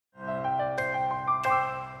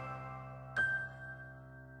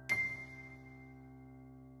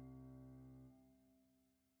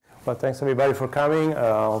Well, thanks everybody for coming.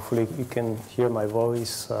 Hopefully you can hear my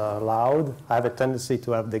voice loud. I have a tendency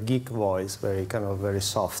to have the geek voice, very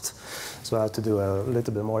soft. So I have to do a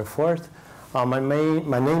little bit more effort. My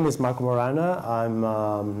name is Morana. I'm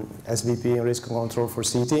SVP in Risk and Control for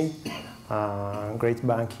Citi. Great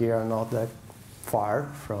bank here, not that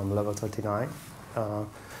far from level 39.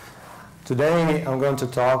 Today I'm going to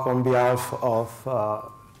talk on behalf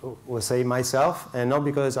of we'll say myself, and not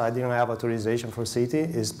because I didn't have authorization for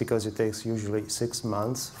Citi, it's because it takes usually 6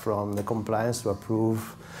 months from the compliance to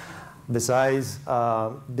approve. Besides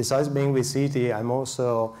being with Citi, I'm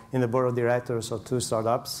also in the board of directors of 2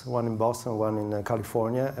 startups, one in Boston, one in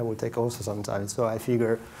California, and will take also some time. So I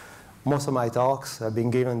figure most of my talks have been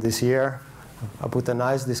given this year. I put a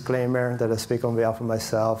nice disclaimer that I speak on behalf of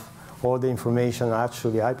myself. All the information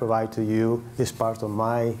actually I provide to you is part of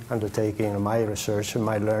my undertaking, my research, and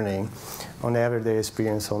my learning on everyday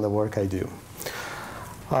experience on the work I do.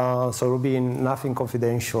 So it will be nothing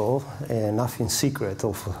confidential and nothing secret,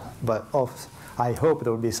 but I hope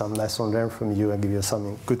there will be some lessons learned from you and give you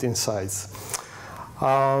some good insights.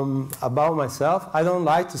 About myself, I don't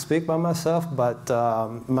like to speak about myself, but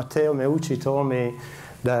Matteo Meucci told me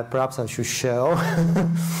that perhaps I should show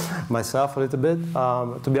myself a little bit.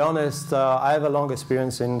 To be honest, I have a long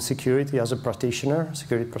experience in security as a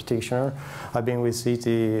security practitioner. I've been with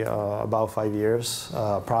Citi about 5 years,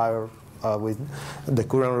 prior with the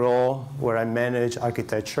current role where I manage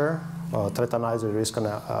architecture, threat analysis, risk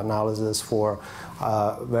analysis for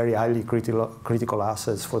very highly critical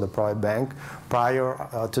assets for the private bank. Prior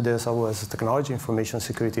to this, I was a technology information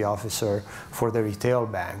security officer for the retail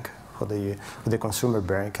bank, for the consumer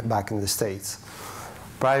bank back in the States.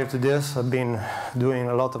 Prior to this, I've been doing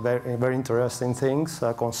a lot of very interesting things,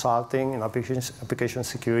 consulting and application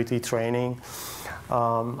security training.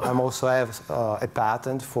 I also have a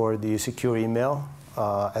patent for the secure email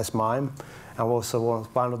as mine. I'm also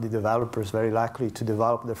one of the developers very likely to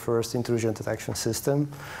develop the first intrusion detection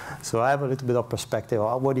system. So I have a little bit of perspective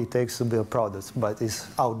on what it takes to build products, but it's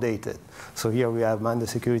outdated. So here we have Manda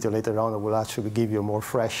Security later on that will actually give you a more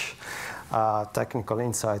fresh technical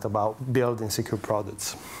insight about building secure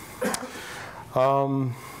products.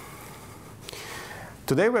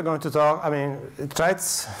 Today we're going to talk,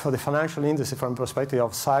 threats for the financial industry from the perspective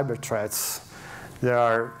of cyber threats. There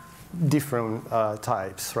are different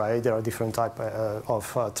types, right? There are different types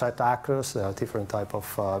of threat actors. There are different types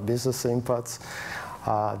of business inputs.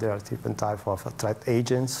 There are different types of threat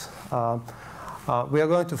agents. We are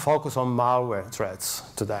going to focus on malware threats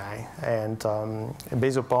today, and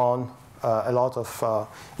based upon a lot of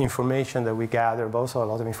information that we gather, but also a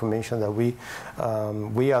lot of information that we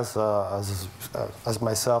as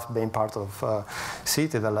myself being part of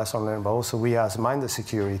Citi, the lesson learned, but also we as Manda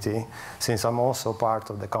Security, since I'm also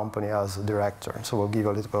part of the company as a director. So we'll give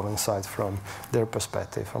you a little bit of insight from their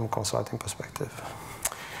perspective, from a consulting perspective.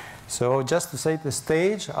 So just to set the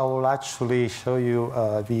stage, I will actually show you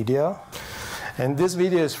a video. And this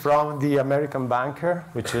video is from the American Banker,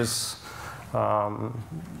 which is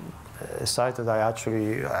a site that I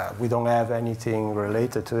actually, we don't have anything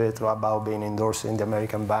related to it about being endorsed in the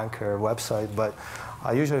American Banker website, but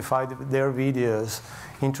I usually find their videos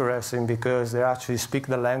interesting because they actually speak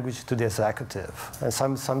the language to the executive. And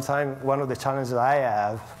sometimes one of the challenges I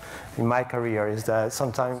have in my career is that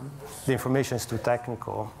sometimes the information is too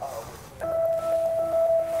technical.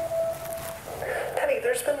 Penny,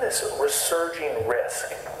 there's been this resurging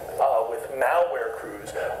risk with malware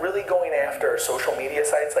crews really going after social media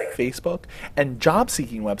sites like Facebook and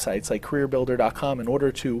job-seeking websites like careerbuilder.com in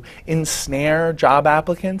order to ensnare job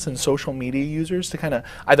applicants and social media users to kind of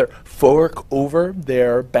either fork over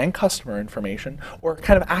their bank customer information or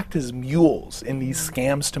kind of act as mules in these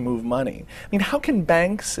scams to move money. I mean, how can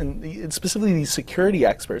banks and specifically these security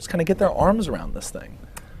experts kind of get their arms around this thing?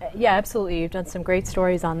 Yeah, absolutely. You've done some great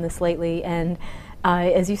stories on this lately, and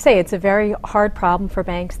as you say, it's a very hard problem for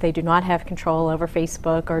banks. They do not have control over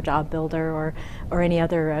Facebook or Job Builder or any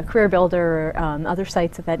other Career Builder or other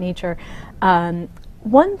sites of that nature.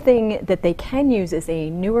 One thing that they can use is a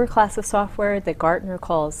newer class of software that Gartner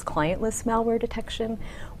calls clientless malware detection,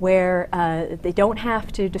 where they don't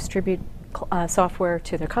have to distribute software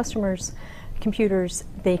to their customers' computers.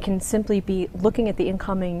 They can simply be looking at the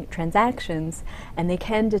incoming transactions, and they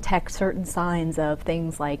can detect certain signs of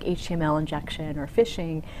things like HTML injection or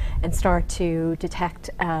phishing and start to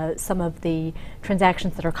detect some of the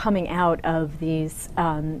transactions that are coming out of these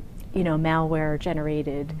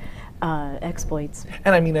malware-generated exploits.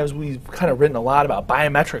 And I mean, as we've kind of written a lot about,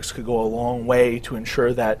 biometrics could go a long way to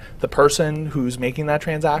ensure that the person who's making that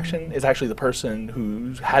transaction is actually the person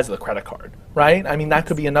who has the credit card, right? I mean, that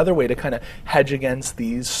could be another way to kind of hedge against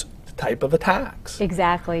these type of attacks.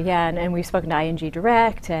 Exactly, yeah, and we've spoken to ING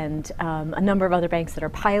Direct and a number of other banks that are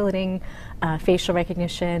piloting facial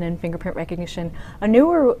recognition and fingerprint recognition. A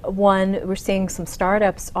newer one we're seeing some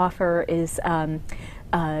startups offer is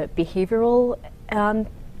behavioral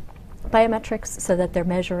biometrics, so that they're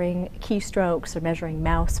measuring keystrokes or measuring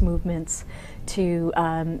mouse movements to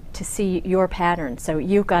see your pattern. So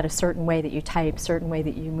you've got a certain way that you type, certain way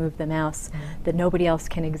that you move the mouse that nobody else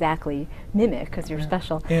can exactly mimic because you're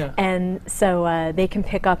special. Yeah. And so they can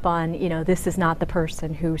pick up on, this is not the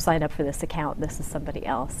person who signed up for this account, this is somebody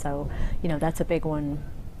else. So, that's a big one.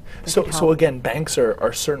 So again, banks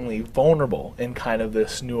are certainly vulnerable in kind of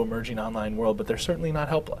this new emerging online world, but they're certainly not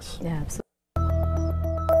helpless. Yeah, absolutely.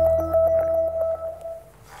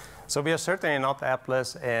 So we are certainly not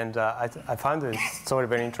helpless, and I found this story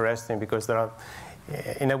very interesting because there are,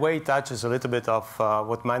 in a way, it touches a little bit of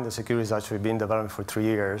what Minded Security has actually been developing for 3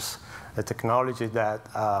 years, a technology that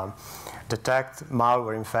detects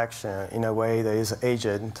malware infection in a way that is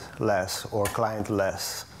agentless or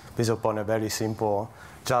clientless, based upon a very simple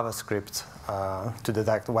JavaScript to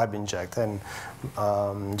detect web inject. And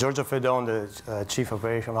Giorgio Fedon, the Chief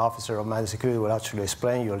Operation Officer of Minded Security, will actually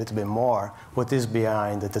explain you a little bit more what is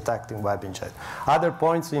behind the detecting web inject. Other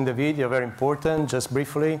points in the video are very important, just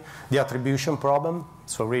briefly. The attribution problem,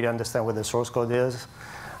 so really understand what the source code is,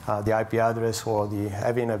 the IP address, or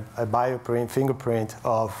having a bioprint, fingerprint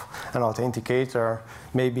of an authenticator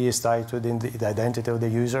maybe is tied to the identity of the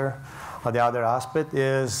user. The other aspect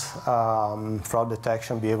is fraud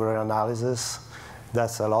detection, behavioral analysis.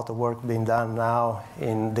 That's a lot of work being done now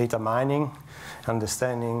in data mining,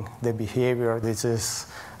 understanding the behavior that is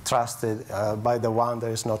trusted by the one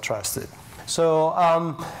that is not trusted. So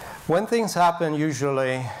when things happen,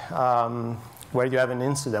 usually where you have an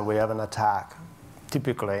incident, where you have an attack,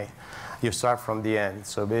 typically you start from the end.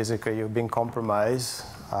 So basically you've been compromised.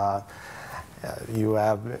 You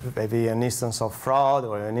have maybe an instance of fraud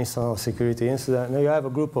or an instance of security incident. Now you have a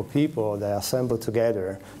group of people that assemble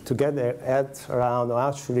together to get their heads around, or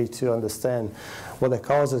actually to understand what the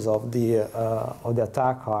causes of the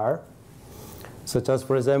attack are. Such as,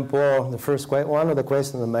 for example, one of the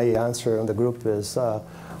questions I may answer in the group is,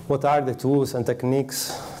 what are the tools and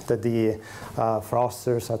techniques that the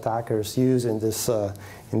fraudsters, attackers use in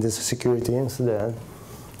this security incident?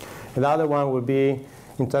 Another one would be,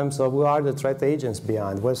 in terms of who are the threat agents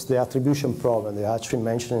behind, what's the attribution problem they actually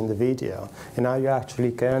mentioned in the video. And now you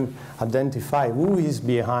actually can identify who is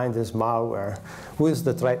behind this malware, who is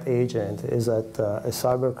the threat agent. Is it a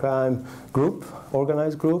cybercrime group,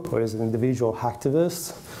 organized group, or is it an individual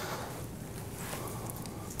activist?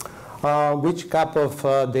 Which type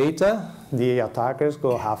of data the attackers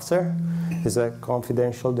go after? Is it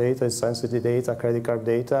confidential data, sensitive data, credit card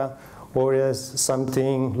data, or is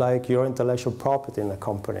something like your intellectual property in a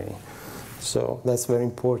company? So that's very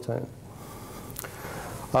important.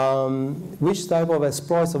 Which type of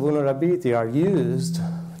exploits of vulnerability are used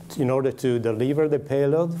in order to deliver the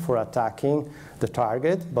payload for attacking the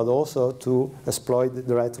target, but also to exploit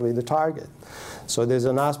directly the target? So there's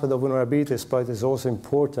an aspect of vulnerability exploit that is also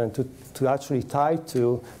important to actually tie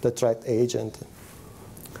to the threat agent.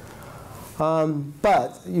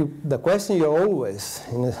 But the question you're always,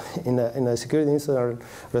 in a security incident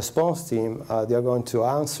response team, they're going to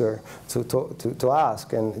answer, to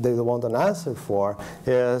ask, and they want an answer for,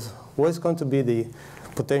 is what's going to be the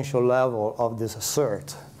potential level of this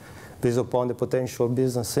assert based upon the potential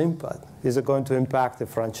business impact? Is it going to impact the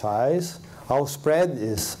franchise? How spread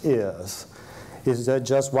is? Is that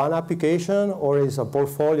just one application, or is a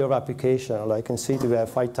portfolio of applications? Like in Citi, we have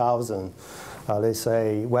 5,000. Let's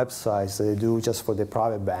say, websites that they do just for the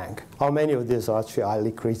private bank. How many of these are actually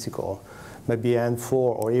highly critical? Maybe N4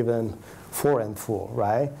 or even 4 N4,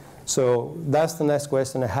 right? So that's the next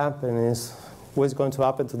question that happens is, what's going to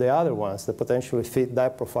happen to the other ones that potentially fit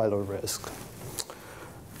that profile of risk?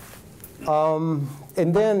 And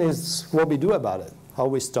then is what we do about it. How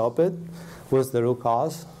we stop it, what's the root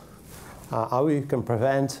cause, how we can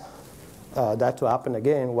prevent that to happen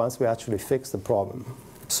again once we actually fix the problem.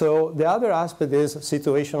 So the other aspect is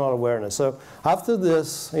situational awareness. So after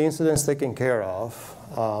this incident's taken care of,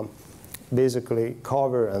 basically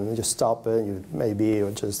cover and just stop it. Maybe you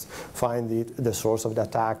just find the source of the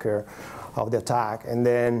attacker, of the attack, and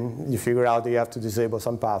then you figure out that you have to disable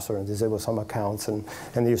some password and disable some accounts, and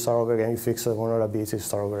you start over again. You fix the vulnerability,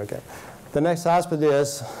 start over again. The next aspect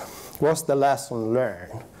is, what's the lesson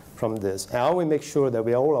learned from this? How we make sure that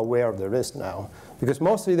we're all aware of the risk now? Because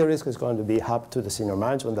mostly the risk is going to be up to the senior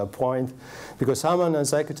management at that point, because someone in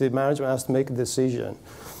executive management has to make a decision.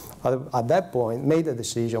 At that point, made a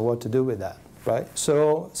decision what to do with that, right?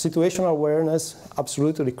 So situational awareness,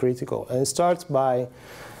 absolutely critical. And it starts by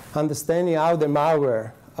understanding how the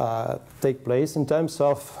malware take place in terms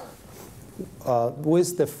of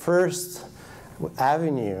what's the first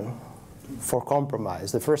avenue for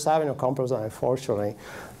compromise. The first avenue of compromise, unfortunately,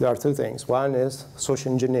 there are two things. One is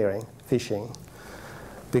social engineering, phishing,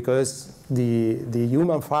 because the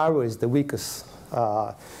human firewall is the weakest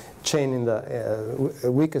chain in the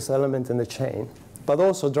weakest element in the chain. But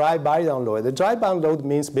also drive-by download. The drive-by download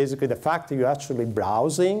means basically the fact that you're actually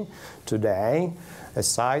browsing today a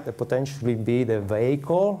site that potentially be the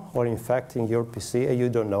vehicle or infecting your PC and you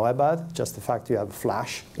don't know about it. Just the fact you have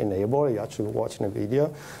Flash enabled, you're actually watching a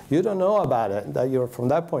video. You don't know about it. That you're, from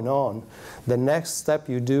that point on, the next step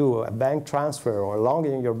you do, a bank transfer or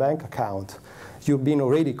logging your bank account, you've been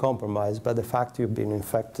already compromised by the fact you've been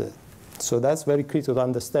infected. So that's very critical to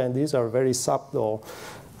understand. These are very subtle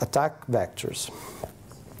attack vectors.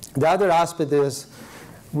 The other aspect is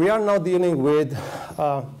we are not dealing with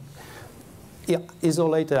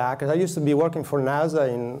isolated hackers. I used to be working for NASA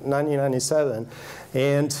in 1997,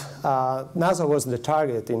 and NASA was the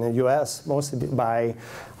target in the US mostly by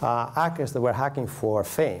hackers that were hacking for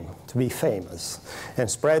fame, to be famous, and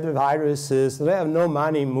spread the viruses. They have no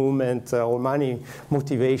money movement or money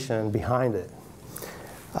motivation behind it.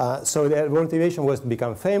 So their motivation was to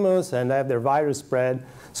become famous and have their virus spread.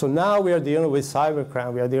 So now we are dealing with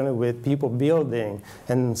cybercrime. We are dealing with people building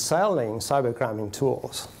and selling cybercrime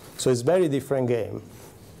tools. So it's a very different game.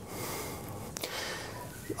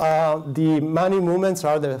 The money movements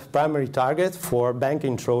are the primary target for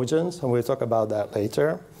banking Trojans, and we'll talk about that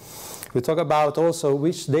later. We'll talk about also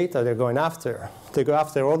which data they're going after. They go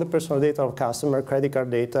after all the personal data of customer, credit card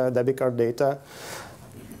data, debit card data.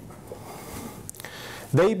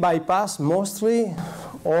 They bypass mostly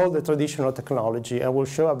all the traditional technology, and we'll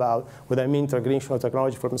show about what I mean traditional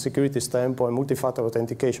technology from a security standpoint, multi-factor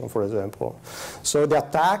authentication, for example. So the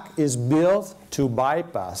attack is built to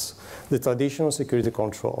bypass the traditional security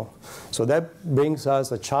control. So that brings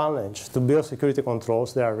us a challenge to build security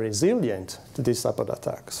controls that are resilient to these type of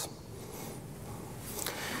attacks.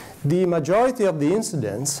 The majority of the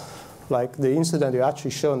incidents, like the incident you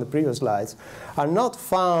actually showed in the previous slides, are not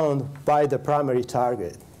found by the primary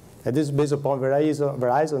target. And this is based upon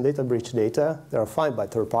Verizon data breach data. They are found by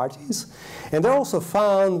third parties. And they're also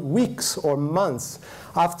found weeks or months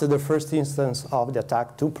after the first instance of the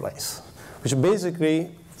attack took place, which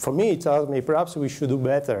basically, for me, tells me perhaps we should do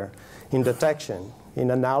better in detection,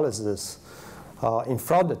 in analysis, in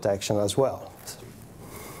fraud detection as well.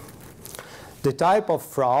 The type of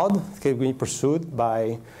fraud can be pursued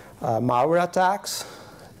by malware attacks,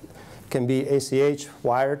 can be ACH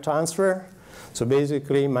wire transfer. So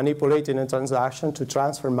basically manipulating a transaction to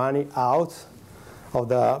transfer money out of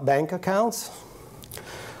the bank accounts.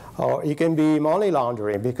 Or it can be money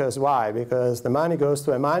laundering, because why? Because the money goes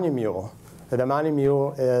to a money mule. And the money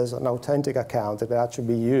mule is an authentic account that can actually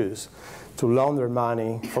be used to launder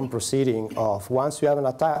money from proceeding of. Once you have an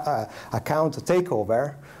account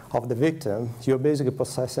takeover of the victim, you're basically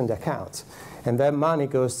possessing the account. And that money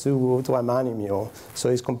goes to a money mule. So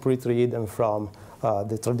it's completely hidden from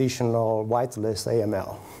the traditional whitelist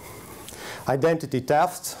AML. Identity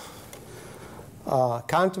theft,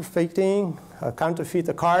 counterfeiting. Counterfeit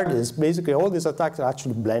a card is basically all these attacks are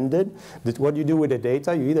actually blended. That what you do with the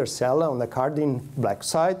data, you either sell on the carding black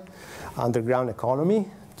side, underground economy,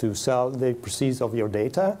 to sell the proceeds of your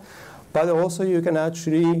data. But also you can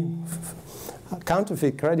actually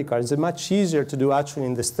counterfeit credit cards. It's much easier to do actually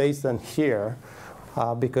in the States than here.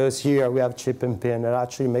 Because here we have chip and pin. It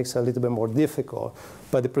actually makes it a little bit more difficult.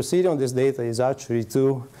 But the procedure on this data is actually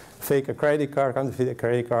to fake a credit card, counterfeit a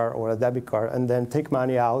credit card or a debit card, and then take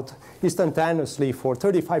money out instantaneously for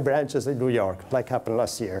 35 branches in New York, like happened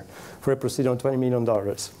last year, for a procedure on $20 million.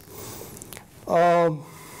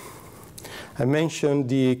 I mentioned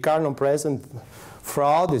the card not present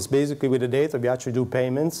fraud is basically with the data we actually do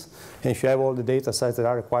payments. And if you have all the data sets that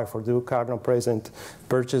are required for do card not present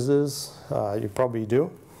purchases, you probably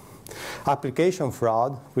do. Application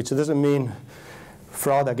fraud, which doesn't mean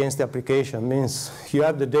fraud against the application, means you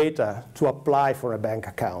have the data to apply for a bank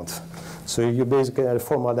account. So you basically have a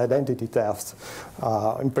form of identity theft,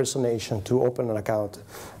 impersonation to open an account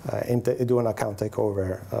and do an account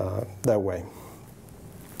takeover that way.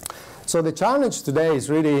 So the challenge today is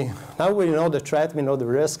really, now we know the threat, we know the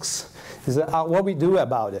risks, is what we do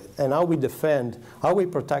about it and how we defend, how we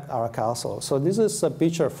protect our castle. So this is a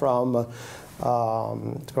picture from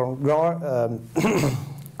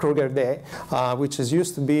Kruger Day, which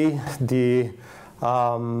used to be the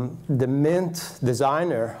mint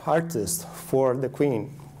designer artist for the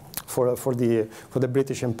Queen, for the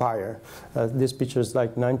British Empire. This picture is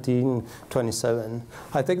like 1927.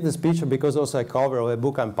 I take this picture because also I cover a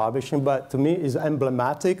book I'm publishing, but to me is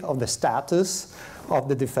emblematic of the status of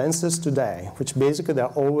the defenses today, which basically they're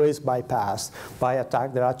always bypassed by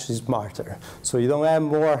attack that are actually smarter. So you don't have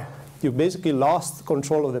more, you basically lost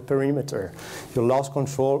control of the perimeter. You lost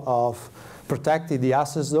control of protecting the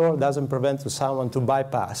access door. Doesn't prevent someone to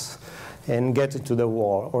bypass and get into the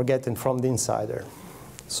wall or get in from the insider.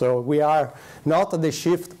 So we are not at the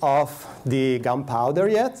shift of the gunpowder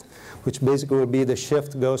yet, which basically will be the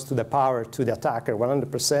shift goes to the power to the attacker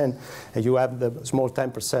 100%, and you have the small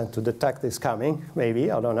 10% to detect this coming, maybe,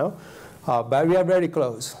 I don't know. But we are very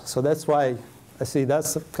close. So that's why I see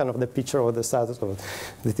that's kind of the picture of the status of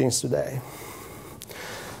the things today.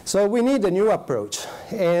 So we need a new approach.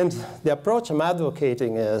 And the approach I'm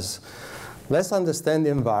advocating is, let's understand the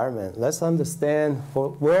environment. Let's understand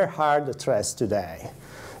where are the threats today.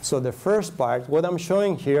 So the first part, what I'm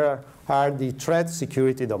showing here are the threat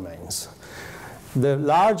security domains. The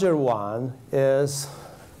larger one is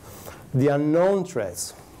the unknown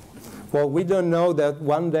threats. Well, we don't know that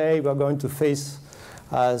one day we're going to face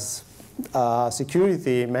as a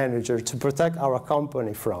security manager to protect our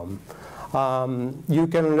company from. You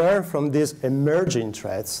can learn from these emerging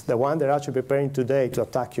threats, the one they're actually preparing today to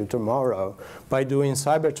attack you tomorrow, by doing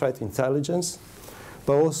cyber threat intelligence.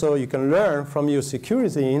 But also you can learn from your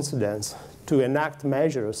security incidents to enact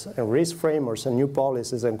measures and risk frameworks and new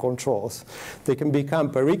policies and controls. They can become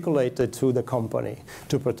pericolated to the company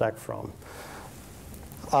to protect from.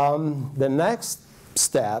 The next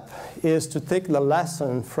step is to take the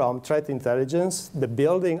lesson from threat intelligence, the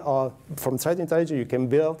building of, from threat intelligence you can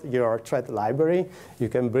build your threat library, you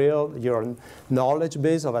can build your knowledge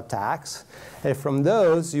base of attacks, and from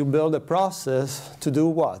those you build a process to do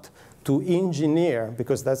what? To engineer,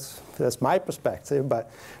 because that's my perspective, but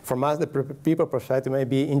from us, the people perspective may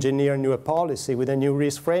be engineer new policy with a new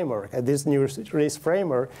risk framework. And this new risk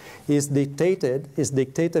framework is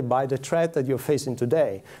dictated by the threat that you're facing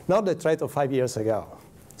today, not the threat of 5 years ago.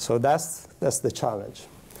 So that's the challenge.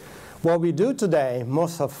 What we do today,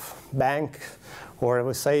 most of bank, or I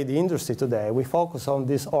would say the industry today, we focus on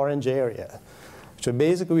this orange area. So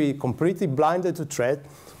basically, we're completely blinded to threat.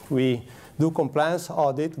 We do compliance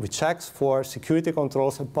audit, we check for security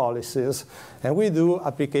controls and policies, and we do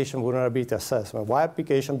application vulnerability assessment. Why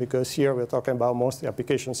application? Because here we're talking about mostly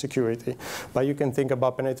application security, but you can think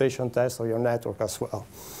about penetration tests of your network as well.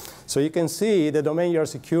 So you can see the domain you're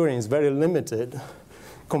securing is very limited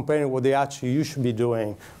compared to what you should be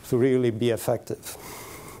doing to really be effective.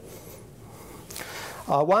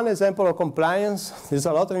 One example of compliance, there's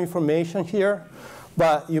a lot of information here.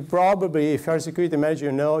 But you probably, if you're a security manager,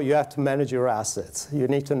 you know you have to manage your assets. You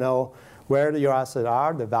need to know where your assets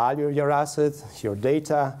are, the value of your assets, your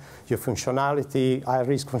data, your functionality,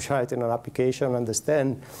 high-risk functionality in an application,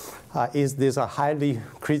 understand is this a highly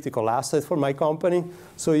critical asset for my company?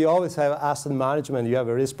 So you always have asset management, you have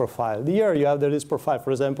a risk profile. Here you have the risk profile,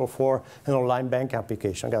 for example, for an online bank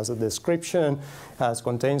application. It has a description,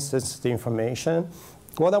 contains sensitive information.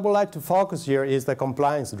 What I would like to focus here is the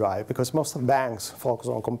compliance drive, because most of banks focus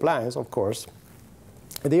on compliance, of course.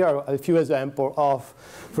 There are a few examples of,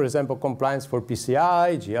 for example, compliance for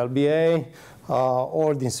PCI, GLBA,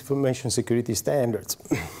 or the information security standards.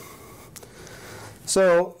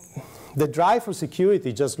 So the drive for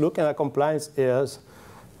security, just looking at compliance, is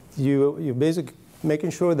you basically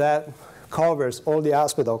making sure that covers all the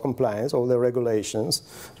aspects of compliance, all the regulations,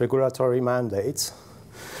 regulatory mandates.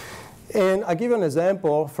 And I'll give you an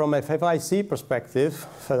example from a FIC perspective,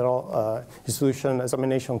 Federal Institution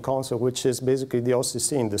Examination Council, which is basically the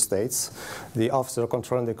OCC in the States, the Office of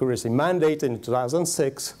Control and Accuracy, mandated in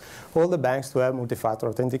 2006 all the banks to have multi-factor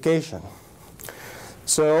authentication.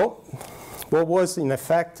 So what was in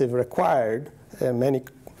effect required, and many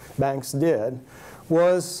banks did,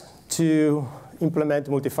 was to implement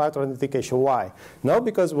multi-factor authentication. Why? Not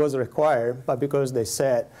because it was required, but because they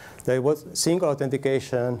said that single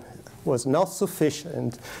authentication was not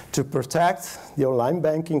sufficient to protect the online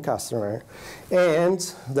banking customer, and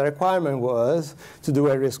the requirement was to do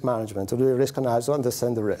a risk management, to do a risk analysis, to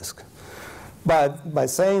understand the risk. But by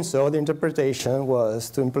saying so, the interpretation was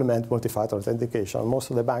to implement multi-factor authentication. Most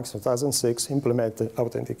of the banks in 2006 implemented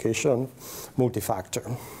authentication multi-factor.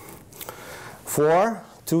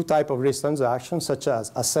 two types of risk transactions, such as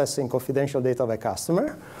assessing confidential data of a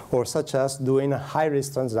customer, or such as doing a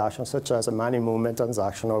high-risk transaction, such as a money movement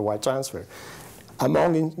transaction or wire transfer,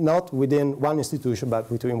 not within one institution, but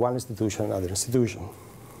between one institution and another institution.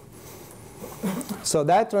 So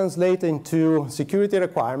that translates into security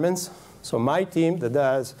requirements. So my team that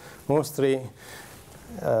does mostly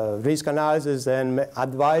risk analysis and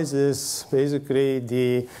advises basically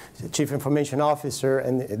the chief information officer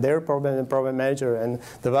and their problem manager and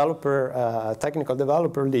developer, technical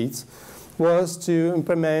developer leads, was to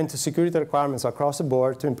implement security requirements across the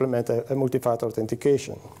board to implement a multi-factor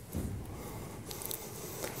authentication.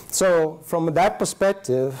 So from that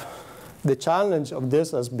perspective, the challenge of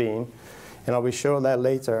this has been, and I will show that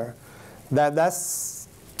later, that's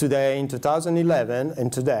today in 2011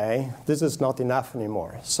 and today, this is not enough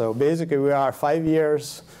anymore. So basically we are 5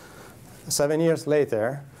 years, 7 years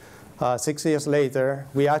later, 6 years later,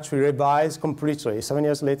 we actually revised completely. 7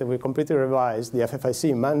 years later, we completely revised. The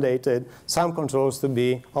FFIC mandated some controls to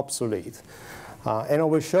be obsolete. And I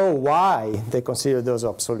will show why they consider those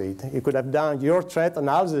obsolete. You could have done your threat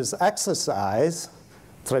analysis exercise,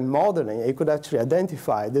 threat modeling. You could actually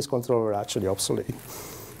identify this control were actually obsolete.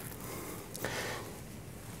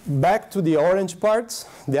 Back to the orange parts,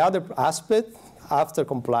 the other aspect after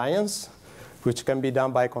compliance, which can be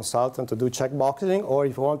done by a consultant to do checkboxing, or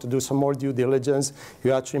if you want to do some more due diligence,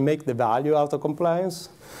 you actually make the value out of compliance,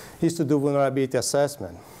 is to do vulnerability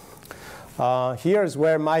assessment. Here is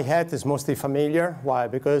where my hat is mostly familiar. Why?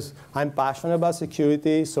 Because I'm passionate about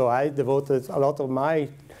security, so I devoted a lot of my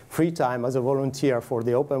free time as a volunteer for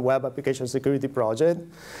the Open Web Application Security Project,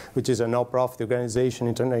 which is a no-profit organization,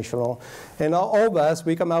 international. And all of us,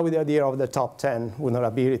 we come out with the idea of the top 10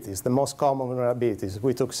 vulnerabilities, the most common vulnerabilities.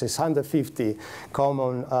 We took 650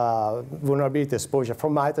 common vulnerability exposure.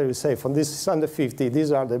 From MITRE, we say from these 650,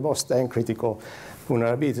 these are the most 10 critical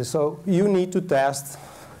vulnerabilities. So you need to test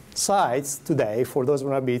sites today for those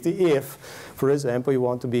vulnerabilities if, for example, you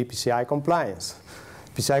want to be PCI compliance.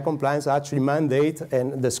 PCI compliance actually mandate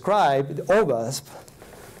and describe OWASP,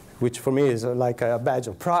 which for me is like a badge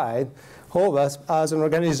of pride, OWASP as an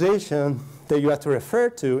organization that you have to refer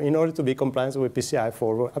to in order to be compliant with PCI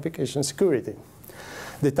for application security.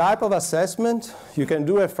 The type of assessment, you can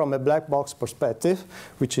do it from a black box perspective,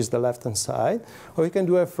 which is the left-hand side, or you can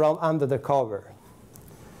do it from under the cover.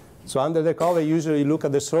 So under the cover, you usually look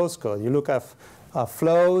at the source code. You look at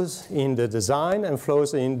flows in the design and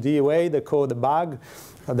flows in the way the code bug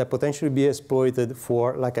that potentially be exploited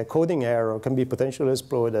for, like a coding error, can be potentially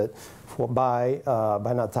exploited for by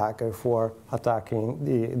an attacker for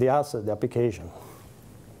attacking the asset, the application.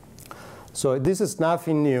 So this is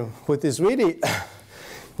nothing new. What is really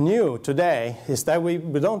new today is that we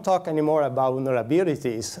don't talk anymore about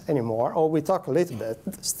vulnerabilities anymore, or we talk a little bit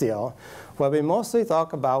still, but we mostly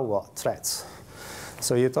talk about what? Threats.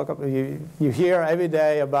 So you hear every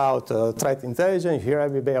day about threat intelligence, you hear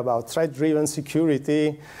every day about threat-driven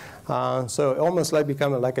security. So it almost like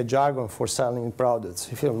becoming like a jargon for selling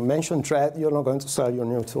products. If you mention threat, you're not going to sell your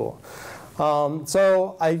new tool.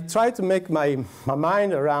 So I try to make my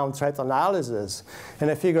mind around threat analysis, and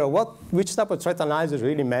I figure which type of threat analysis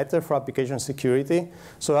really matter for application security.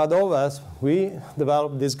 So at OWASP, we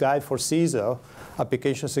developed this guide for CISO,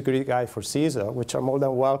 application security guide for CISO, which are more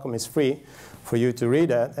than welcome, it's free for you to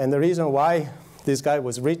read it. And the reason why this guide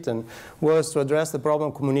was written was to address the problem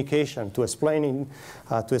of communication, to explaining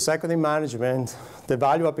to executive management the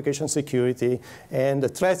value of application security and the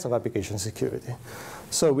threats of application security.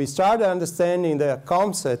 So we started understanding the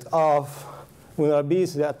concept of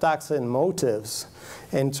vulnerability attacks and motives,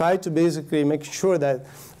 and try to basically make sure that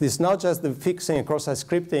it's not just the fixing a cross-site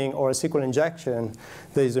scripting or a SQL injection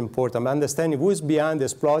that is important, but understanding who is behind the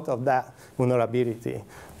exploit of that vulnerability,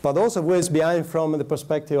 but also who is behind from the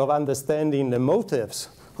perspective of understanding the motives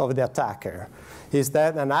of the attacker. Is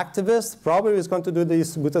that an activist? Probably is going to do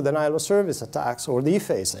this with the denial of service attacks or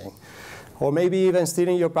defacing, or maybe even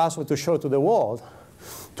stealing your password to show to the world,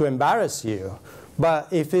 to embarrass you.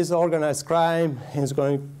 But if it's organized crime and it's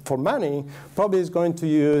going for money, probably it's going to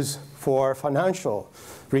use for financial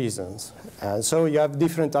reasons. And so you have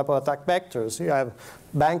different type of attack vectors. You have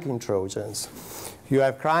banking trojans. You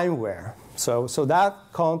have crimeware. So that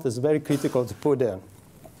concept is very critical to put in.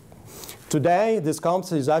 Today, this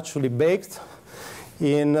concept is actually baked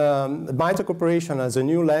in MITRE Corporation as a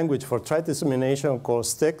new language for threat dissemination called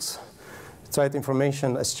STIX, Threat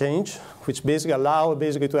Information Exchange, which basically allows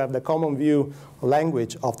to have the common view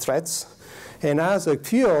language of threats, and has a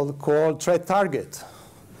field called threat target.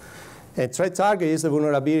 And threat target is the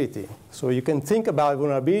vulnerability. So you can think about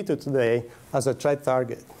vulnerability today as a threat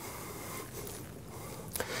target.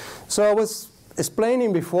 So I was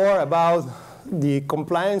explaining before about the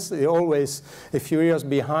compliance is always a few years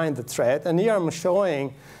behind the threat. And here I'm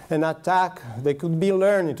showing an attack that could be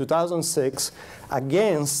learned in 2006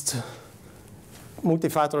 against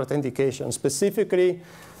multi-factor authentication. Specifically,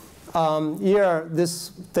 here,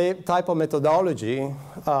 this type of methodology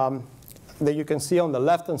that you can see on the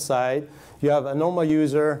left-hand side, you have a normal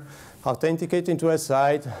user authenticating to a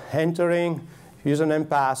site, entering username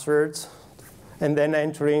passwords, and then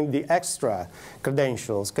entering the extra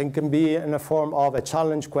credentials. Can be in the form of a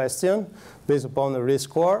challenge question based upon a risk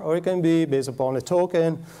score, or it can be based upon a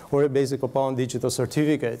token, or based upon digital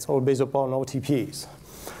certificates, or based upon OTPs.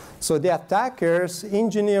 So the attackers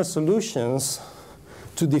engineer solutions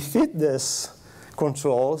to defeat these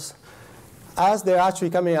controls. As they're actually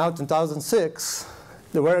coming out in 2006,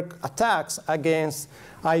 there were attacks against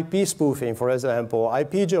IP spoofing, for example.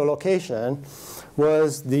 IP geolocation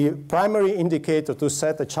was the primary indicator to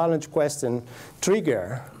set a challenge question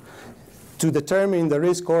trigger to determine the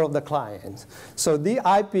risk score of the client. So the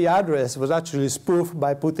IP address was actually spoofed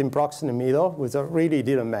by putting proxy in the middle, which really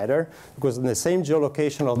didn't matter, because in the same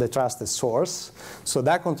geolocation of the trusted source. So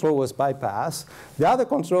that control was bypassed. The other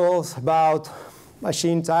controls about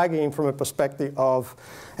machine tagging from a perspective of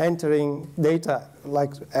entering data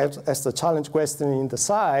like as the challenge question in the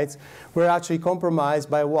sites were actually compromised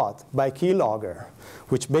by what? By keylogger,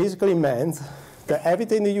 which basically meant that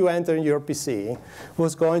everything that you enter in your PC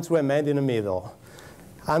was going to embed in the middle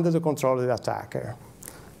under the control of the attacker.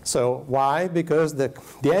 So why? Because the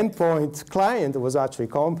endpoint client was actually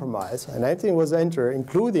compromised, and anything was entered,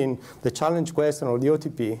 including the challenge question or the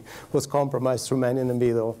OTP, was compromised through man in the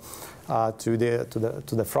middle to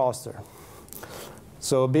the fraudster.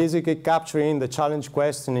 So basically capturing the challenge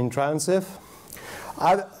question in transit.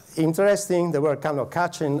 Interesting, they were kind of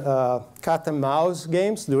catching cat and mouse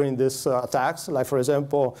games during these attacks. Like, for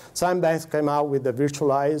example, some banks came out with the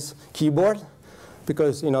virtualized keyboard,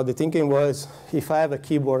 because the thinking was, if I have a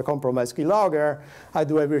keyboard compromised keylogger, I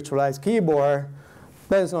do a virtualized keyboard,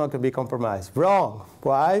 but it's not going to be compromised. Wrong.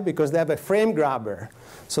 Why? Because they have a frame grabber.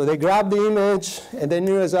 So they grabbed the image, and they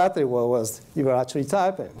knew exactly what was you were actually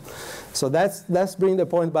typing. So that's bring the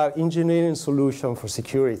point about engineering solution for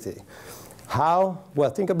security. How? Well,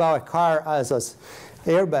 think about a car as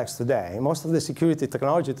airbags today. Most of the security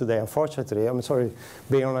technology today, unfortunately, I'm sorry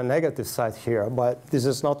being on a negative side here, but this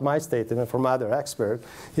is not my statement from other experts,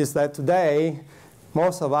 is that today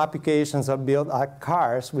most of applications are built like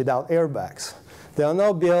cars without airbags. They are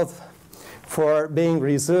not built for being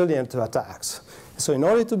resilient to attacks. So in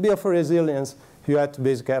order to build for resilience, you have to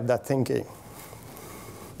basically have that thinking.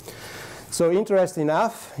 So interesting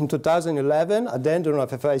enough, in 2011, addendum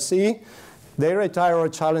of FIC, they retired our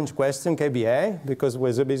challenge question, KBA, because it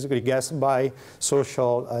was basically guessed by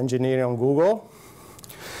social engineering on Google.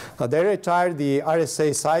 They retired the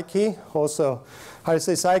RSA Psyche. Also,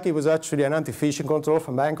 RSA Psyche was actually an anti-phishing control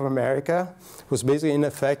from Bank of America. It was basically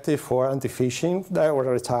ineffective for anti-phishing. They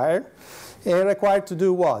were retired. And required to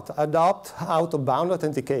do what? Adopt out-of-bound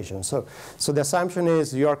authentication. So the assumption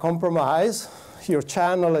is you are compromised, your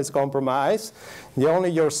channel is compromised. The only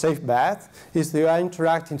your safe bet is that you are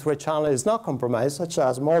interacting to a channel that is not compromised, such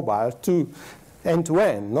as mobile, to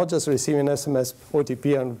end-to-end, not just receiving SMS,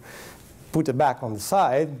 OTP, and put it back on the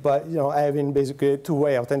side, but having basically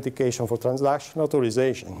two-way authentication for transaction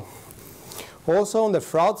authorization. Also on the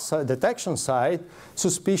fraud detection side,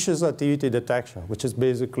 suspicious activity detection, which is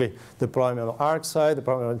basically deployment of ArcSight,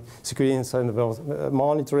 deployment of security incident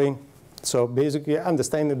monitoring. So basically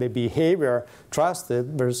understanding the behavior trusted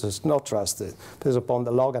versus not trusted based upon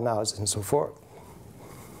the log analysis and so forth.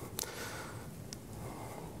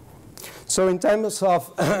 So in terms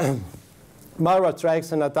of malware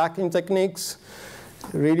tracks and attacking techniques,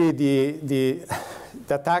 really the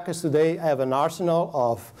attackers today have an arsenal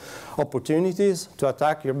of opportunities to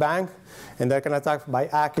attack your bank, and they can attack by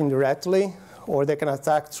hacking directly, or they can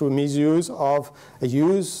attack through misuse of a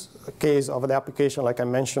use case of the application, like I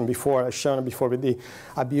mentioned before, I've shown before with the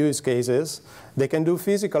abuse cases. They can do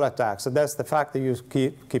physical attacks. So that's the fact that you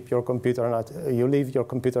keep your computer, you leave your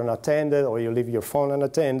computer unattended, or you leave your phone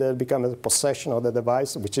unattended, become a possession of the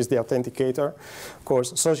device, which is the authenticator. Of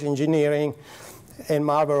course, social engineering and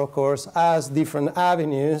malware, of course, has different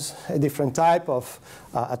avenues, a different type of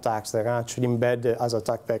attacks that are actually embedded as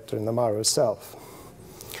attack vector in the malware itself.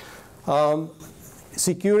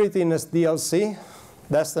 Security in SDLC.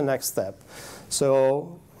 That's the next step.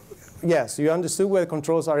 So yes, you understood where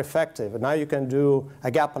controls are effective. And now you can do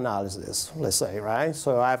a gap analysis, let's say, right?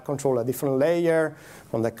 So I have control a different layer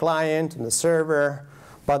from the client and the server.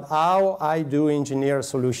 But how I do engineer a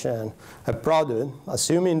solution, a product,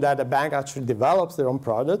 assuming that a bank actually develops their own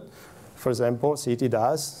product, for example, Citi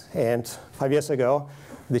does. And 5 years ago,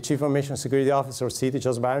 the Chief Information Security Officer of Citi,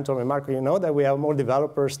 Josh Barron, told me, Marco, you know that we have more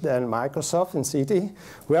developers than Microsoft in Citi?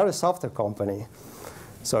 We are a software company.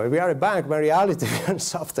 So we are a bank, but in reality, we are a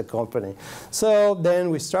software company. So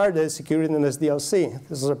then we started security in SDLC.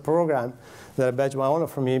 This is a program that I badge my honor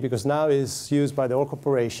for me because now it's used by the whole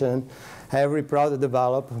corporation. Every product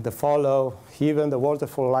developed, the follow, even the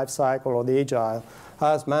waterfall lifecycle or the agile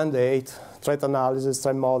has mandate, threat analysis,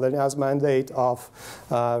 threat modeling, has mandate of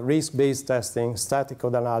risk-based testing, static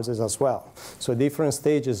code analysis as well. So different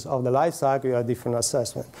stages of the lifecycle, you have different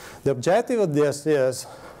assessment. The objective of this is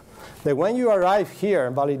that when you arrive here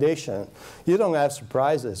in validation, you don't have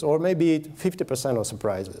surprises, or maybe 50% of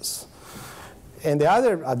surprises. And the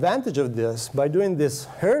other advantage of this, by doing this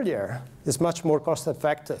earlier, is much more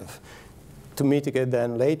cost-effective to mitigate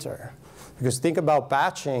than later. Because think about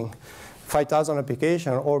patching 5,000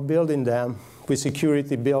 applications or building them with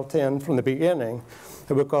security built in from the beginning.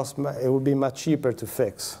 It would be much cheaper to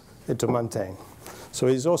fix and to maintain. So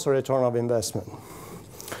it's also a return of investment.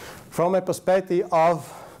 From a perspective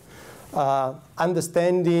of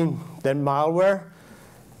understanding the malware,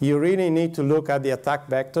 you really need to look at the attack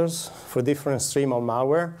vectors for different streams of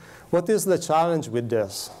malware. What is the challenge with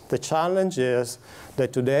this? The challenge is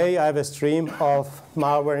that today I have a stream of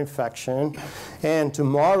malware infection, and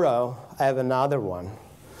tomorrow I have another one.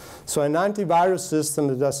 So an antivirus system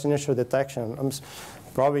that does initial detection,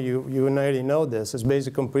 probably you already know this, is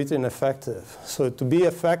basically completely ineffective. So to be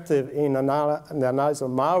effective in the analysis of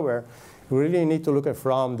malware, you really need to look at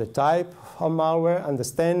from the type of malware,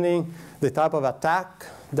 understanding the type of attack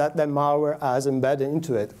that malware has embedded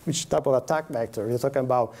into it, which type of attack vector. You're talking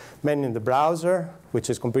about mainly in the browser, which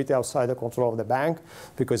is completely outside the control of the bank,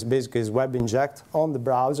 because basically it's web inject on the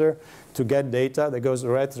browser to get data that goes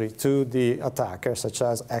directly to the attacker, such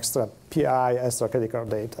as extra PI, extra credit card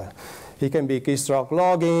data. It can be keystroke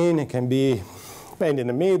logging, it can be pain in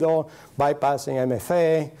the middle, bypassing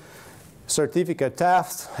MFA, certificate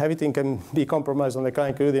theft. Everything can be compromised on the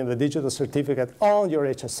client, including the digital certificate on your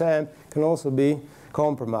HSM can also be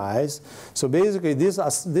compromised. So basically,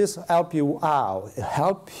 this help you out. It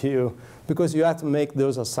helps you because you have to make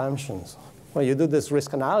those assumptions. When you do this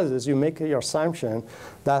risk analysis, you make your assumption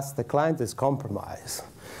that the client is compromised.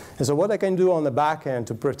 And so what I can do on the back end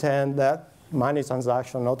to pretend that money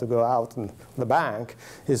transaction not to go out in the bank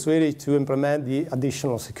is really to implement the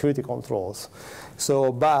additional security controls.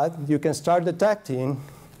 So, but you can start detecting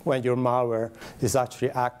when your malware is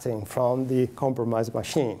actually acting from the compromised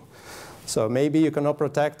machine. So maybe you cannot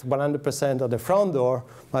protect 100% of the front door,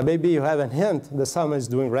 but maybe you have a hint that someone is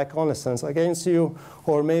doing reconnaissance against you,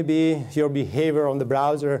 or maybe your behavior on the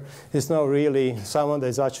browser is not really someone that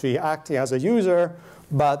is actually acting as a user,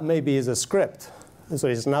 but maybe it's a script. So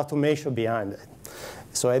there's an automation behind it.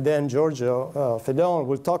 So then Giorgio Fedon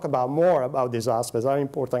will talk about more about these aspects, how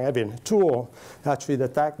important having a tool to actually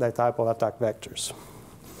detect that type of attack vectors.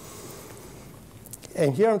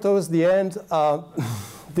 And here towards the end,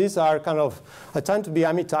 these are kind of,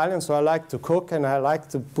 I'm Italian, so I like to cook and I like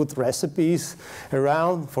to put recipes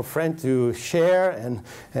around for friends to share,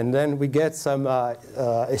 and then we get some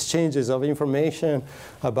exchanges of information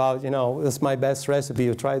about, this is my best recipe,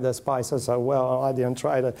 you tried the spices, well, I didn't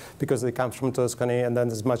try that because they come from Tuscany, and then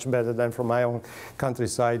it's much better than from my own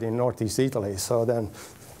countryside in northeast Italy. So then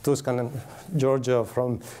Tuscany, Giorgio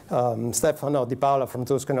from Stefano Di Paola from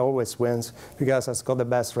Tuscany always wins because it's got the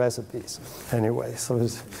best recipes. Anyway, so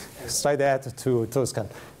let's try that to Tuscany.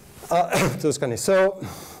 Tuscany. So,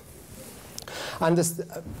 and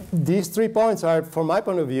these 3 points are, from my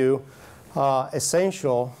point of view,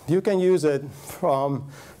 essential. You can use it from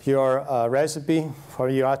your recipe for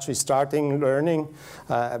you actually starting learning,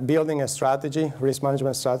 building a strategy, risk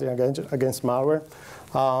management strategy against malware.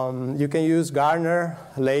 You can use Gartner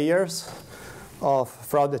layers of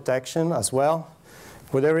fraud detection as well.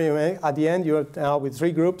 Whatever you make, at the end, you're now with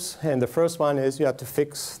 3 groups. And the first one is you have to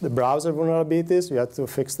fix the browser vulnerabilities. You have to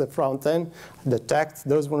fix the front end, detect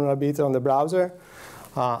those vulnerabilities on the browser,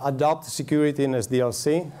 adopt security in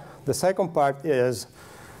SDLC. The second part is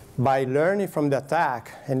by learning from the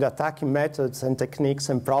attack and the attacking methods and techniques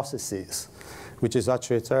and processes, which is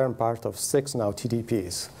actually a term part of 6 now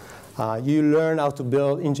TDPs. You learn how to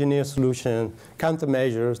build engineer solution,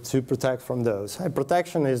 countermeasures to protect from those. And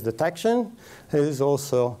protection is detection. It is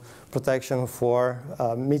also protection for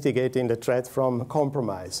mitigating the threat from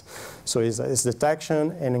compromise. So it's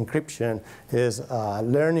detection and encryption is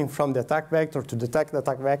learning from the attack vector to detect the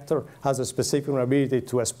attack vector has a specific vulnerability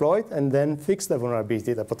to exploit and then fix the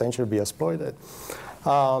vulnerability that potentially be exploited.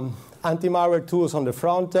 Anti-malware tools on the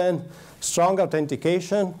front end, strong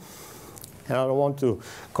authentication. And I don't want to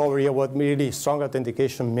cover here what really strong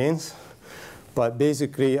authentication means, but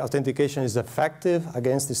basically authentication is effective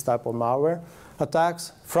against this type of malware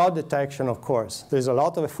attacks. Fraud detection, of course. There's a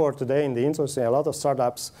lot of effort today in the industry, a lot of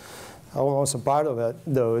startups, almost a part of it,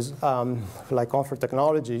 those, like Comfort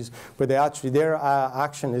Technologies, where they actually, their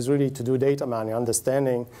action is really to do data mining,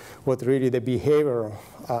 understanding what really the behavior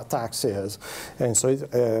attacks is. And so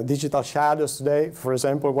Digital Shadows today, for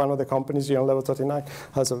example, one of the companies here on level 39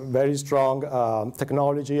 has a very strong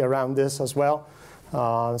technology around this as well.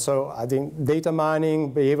 So I think data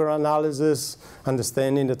mining, behavioral analysis,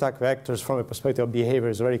 understanding the attack vectors from a perspective of behavior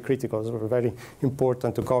is very critical. It's very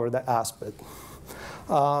important to cover that aspect.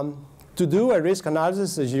 To do a risk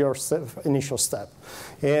analysis is your initial step.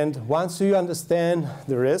 And once you understand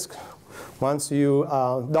the risk, once you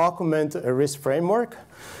document a risk framework,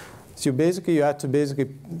 so you have to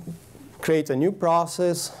create a new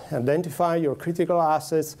process, identify your critical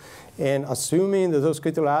assets, and assuming that those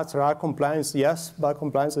critical assets are compliant, yes, but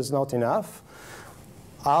compliance is not enough,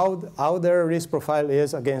 how their risk profile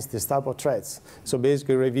is against this type of threats. So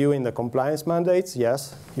basically reviewing the compliance mandates,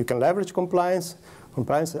 yes, you can leverage compliance.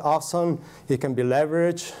 Compliance is awesome. It can be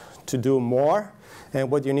leveraged to do more. And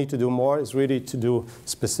what you need to do more is really to do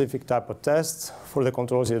specific type of tests for the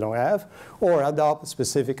controls you don't have, or adopt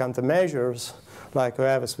specific countermeasures, like we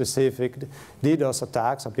have a specific DDoS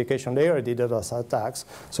attacks, application layer DDoS attacks.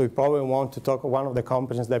 So you probably want to talk to one of the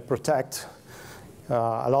companies that protect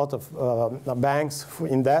a lot of banks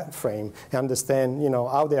in that frame and understand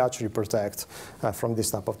how they actually protect from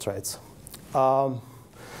this type of threats.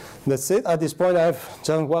 That's it. At this point, I have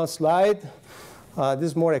just one slide.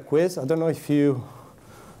 This is more a quiz. I don't know if you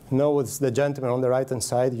know what's the gentleman on the right-hand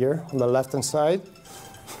side here, on the left-hand side.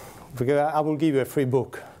 Because I will give you a free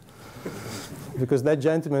book. Because that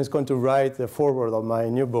gentleman is going to write the foreword of my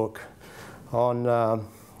new book on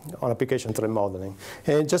application threat modeling.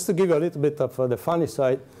 And just to give you a little bit of the funny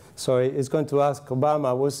side, so he's going to ask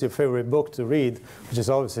Obama, what's your favorite book to read, which is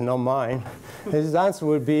obviously not mine. And his answer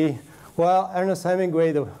would be, well, Ernest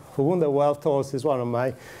Hemingway, Who Wounded Well Told, is one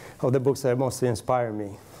of the books that mostly inspire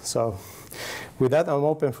me. So with that, I'm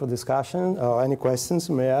open for discussion. Any questions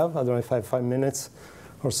you may have. I don't know if I have 5 minutes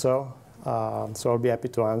or so. So I'll be happy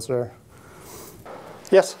to answer.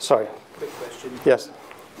 Yes, sorry. Quick question. Yes.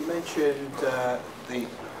 You mentioned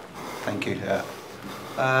thank you.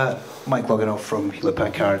 Mike Loganoff from Hewlett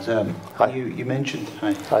Packard. Hi. You mentioned,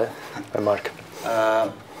 hi. Hi, I'm Mark.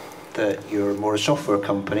 That you're more a software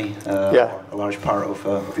company. Yeah. A large part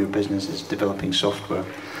of your business is developing software.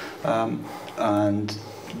 And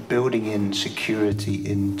building in security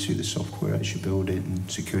into the software as you build it, and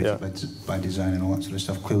security by design and all that sort of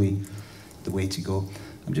stuff, clearly the way to go.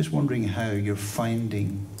 I'm just wondering how you're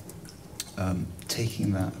finding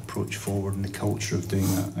taking that approach forward and the culture of doing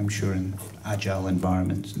that, I'm sure in agile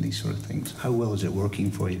environments and these sort of things. How well is it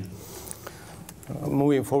working for you?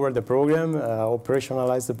 Moving forward the program,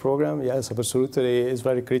 operationalize the program, yes, absolutely, is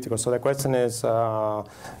very critical. So the question is,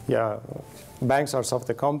 banks are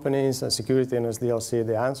software companies, and security and SDLC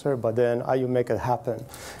the answer, but then how you make it happen?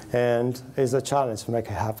 And it's a challenge to make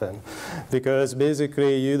it happen. Because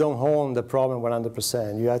basically you don't own the problem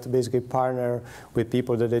 100%. You have to basically partner with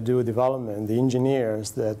people that they do development, the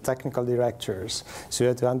engineers, the technical directors. So you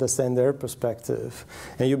have to understand their perspective.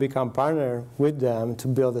 And you become partner with them to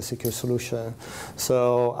build a secure solution.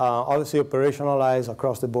 So obviously operationalize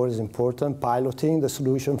across the board is important. Piloting the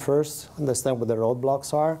solution first, understand what the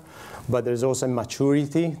roadblocks are. But there's also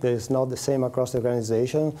maturity that is not the same across the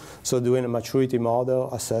organization. So doing a maturity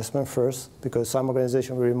model assessment first, because some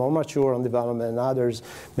organizations will be more mature on development and others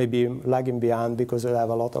may be lagging behind because they have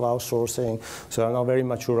a lot of outsourcing. So they're not very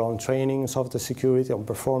mature on training software security, on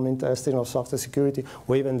performing testing of software security,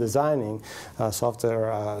 or even designing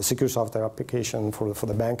secure software application for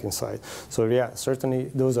the banking side. So yeah, certainly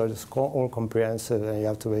those are all comprehensive, and you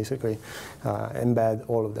have to basically embed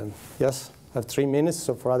all of them. Yes? I have 3 minutes,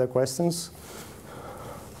 so for other questions.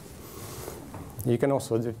 You can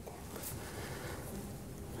also do.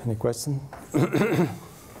 Any question?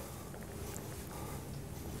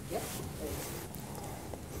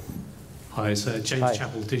 Hi, it's James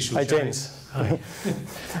Chappell, Digital Hi, Shadows. Hi.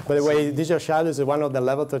 By the way, Digital Shadows is one of the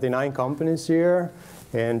level 39 companies here.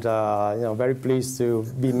 And very pleased to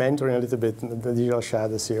be mentoring a little bit the Digital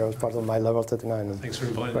Shadows here as part of my level 39. Thanks for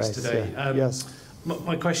inviting us today. Yeah. Yes.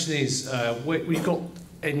 My question is, we've got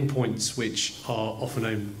endpoints which are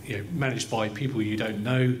often managed by people you don't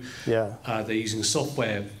know. Yeah. They're using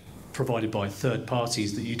software provided by third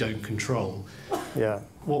parties that you don't control. Yeah.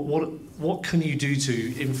 What can you do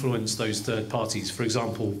to influence those third parties? For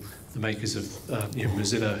example, the makers of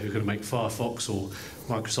Mozilla, who are going to make Firefox, or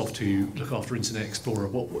Microsoft, who look after Internet Explorer.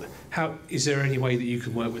 How is there any way that you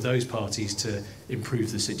can work with those parties to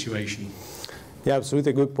improve the situation? Yeah,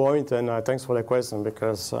 absolutely, good point, and thanks for the question,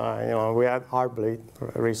 because we had Heartbleed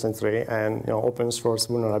recently, and open source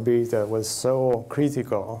vulnerability was so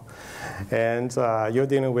critical, and you're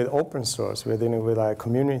dealing with open source, we're dealing with a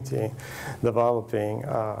community developing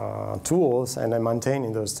tools and then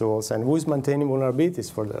maintaining those tools, and who's maintaining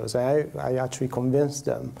vulnerabilities for those? I actually convinced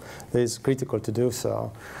them that it's critical to do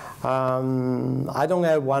so. I don't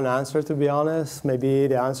have one answer, to be honest. Maybe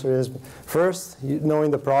the answer is, first,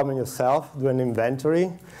 knowing the problem yourself, do an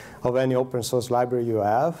inventory of any open source library you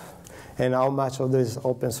have, and how much of these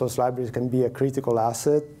open source libraries can be a critical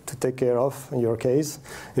asset to take care of, in your case.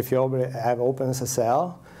 If you already have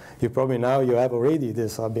OpenSSL, you probably now you have already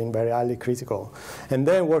this been very highly critical. And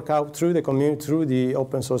then work out through the community, through the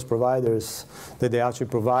open source providers, that they actually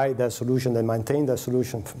provide that solution, they maintain that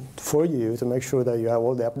solution for you to make sure that you have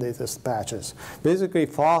all the updated patches. Basically,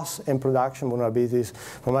 FOSS and production vulnerabilities,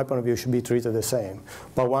 from my point of view, should be treated the same.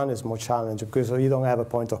 But one is more challenging because you don't have a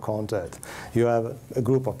point of contact. You have a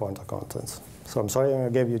group of point of contacts. So I'm sorry I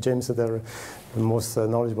gave you, James, the most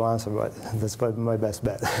knowledgeable answer, but that's probably my best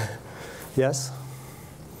bet. Yes?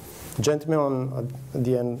 Gentleman on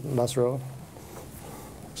the end, last row.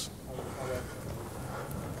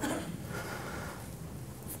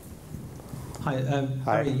 Hi,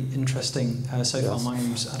 very interesting so far. My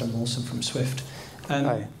name's Adam Wilson from Swift.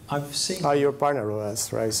 Hi. I've seen. You're a partner with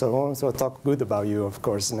us, right? So I want to talk good about you, of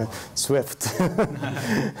course, Swift.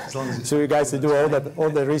 As long as so you guys do all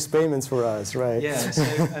the risk payments for us, right? Yeah.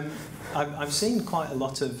 So I've seen quite a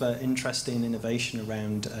lot of interesting innovation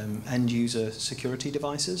around end-user security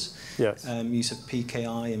devices. Yes. Use of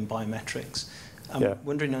PKI and biometrics. I'm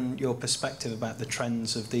wondering on your perspective about the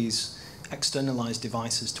trends of these externalized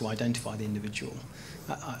devices to identify the individual.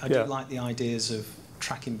 I do like the ideas of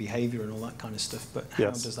tracking behavior and all that kind of stuff, but how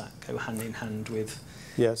does that go hand in hand with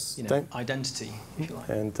identity, if you like?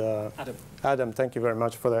 And Adam, thank you very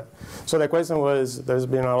much for that. So the question was, there's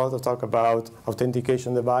been a lot of talk about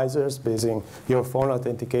authentication devices, basing your phone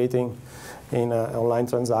authenticating in an online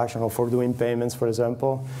transaction or for doing payments, for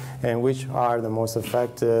example, and which are the most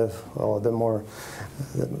effective or the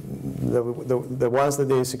ones that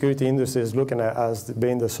the security industry is looking at as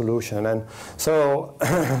being the solution. And so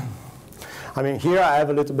I mean, here I have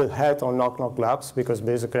a little bit hat on Knock Knock Labs, because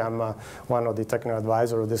basically I'm one of the technical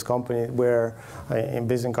advisors of this company, where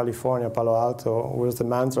based in California, Palo Alto, where the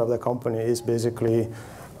mantra of the company is basically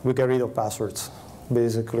we get rid of passwords.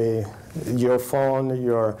 Basically, your phone,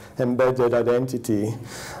 your embedded identity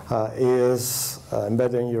is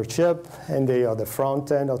embedded in your chip, and they are the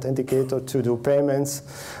front-end authenticator to do payments.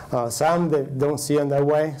 Some they don't see it that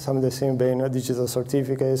way. Some they see it being a digital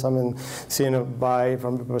certificate. Some see it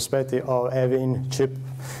from the perspective of having chip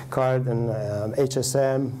card and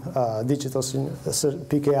HSM, digital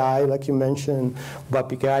PKI, like you mentioned, but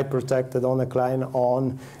PKI protected on the client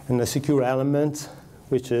in a secure element,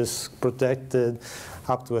 which is protected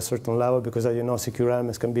up to a certain level, because as you know, secure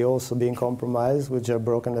elements can be also being compromised with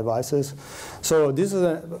jailbroken devices. So this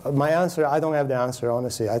is my answer. I don't have the answer,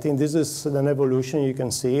 honestly. I think this is an evolution you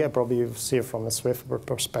can see. I probably see it from a Swift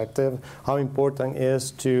perspective, how important it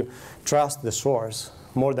is to trust the source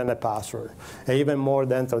more than a password, and even more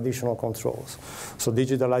than traditional controls. So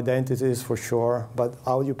digital identities for sure, but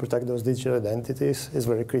how you protect those digital identities is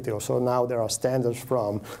very critical. So now there are standards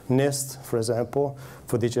from NIST, for example,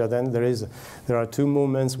 for digital identity. There are two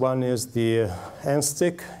movements. One is the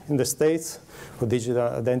NSTIC in the States for digital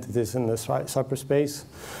identities in the cyberspace.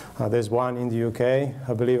 There's one in the UK,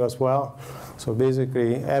 I believe, as well. So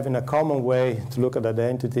basically having a common way to look at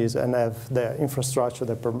identities and have the infrastructure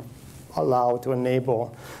that allow to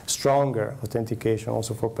enable stronger authentication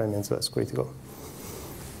also for payments. That's critical.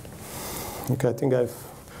 Okay,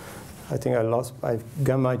 I've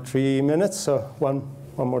got my 3 minutes. So one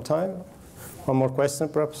more time, one more question,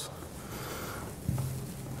 perhaps.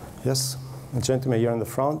 Yes, a gentleman here in the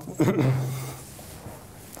front.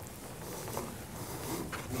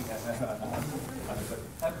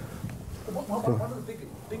 One of the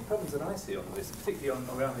big problems that I see on this, particularly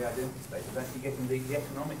around the identity space, is actually getting the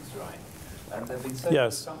economics right. And there have been so many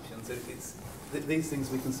assumptions that these things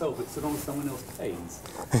we can solve, but so long as someone else pays.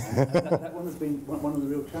 And that one has been one of the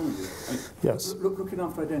real challenges. I mean, yes. Looking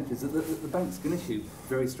after identities, the banks can issue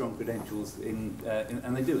very strong credentials, and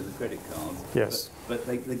they do with the credit cards. Yes. But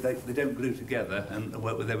they don't glue together and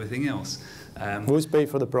work with everything else. Who's paid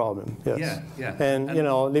for the problem? Yes. Yeah. And you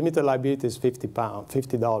know, limited liability is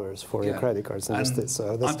 $50 for your credit cards instead.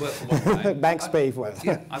 So that's I work for one bank. Banks pay for it.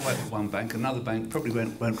 Yeah, I work for one bank. Another bank probably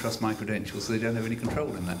won't trust my credentials, so they don't have any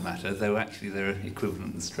control in that matter. Though actually they're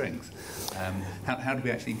equivalent in strength. How do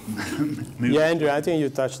we actually move? Yeah, Andrew, I think you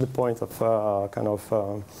touched the point of kind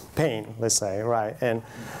of pain, let's say, right? And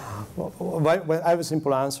I have a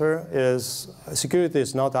simple answer: is security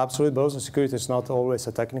is not absolute, but also security is not always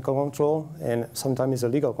a technical control, and sometimes it's a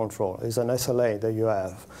legal control. It's an SLA that you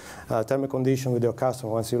have, term and condition with your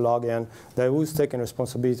customer. Once you log in, they who's taking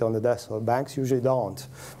responsibility on the desktop. Banks usually don't,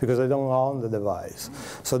 because they don't own the device.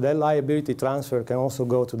 So that liability transfer can also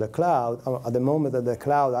go to the cloud at the moment that the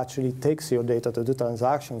cloud actually takes your data to do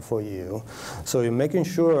transaction for you. So you're making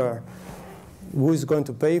sure who is going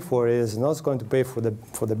to pay for it is not going to pay for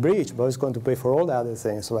the breach, but is going to pay for all the other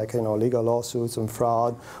things, like legal lawsuits and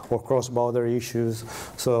fraud or cross-border issues.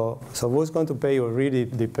 So who's going to pay really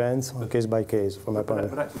depends on case by case, from my point of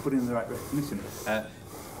view. But actually put in the right recognition.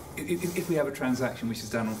 If we have a transaction which is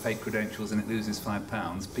done on fake credentials and it loses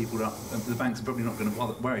 £5, the banks are probably not going to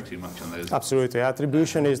worry too much on those. Absolutely,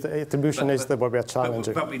 attribution is what we are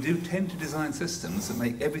challenging. But we do tend to design systems that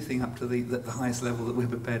make everything up to the highest level that we're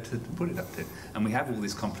prepared to put it up to, and we have all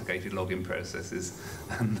these complicated login processes.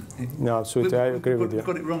 No, absolutely, I agree with you. We've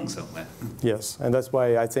got it wrong somewhere. Yes, and that's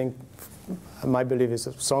why I think my belief is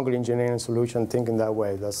a stronger engineering solution. Thinking that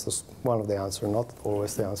way, that's just one of the answers, not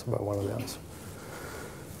always the answer, but one of the answers.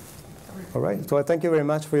 All right, so I thank you very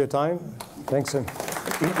much for your time. Thanks.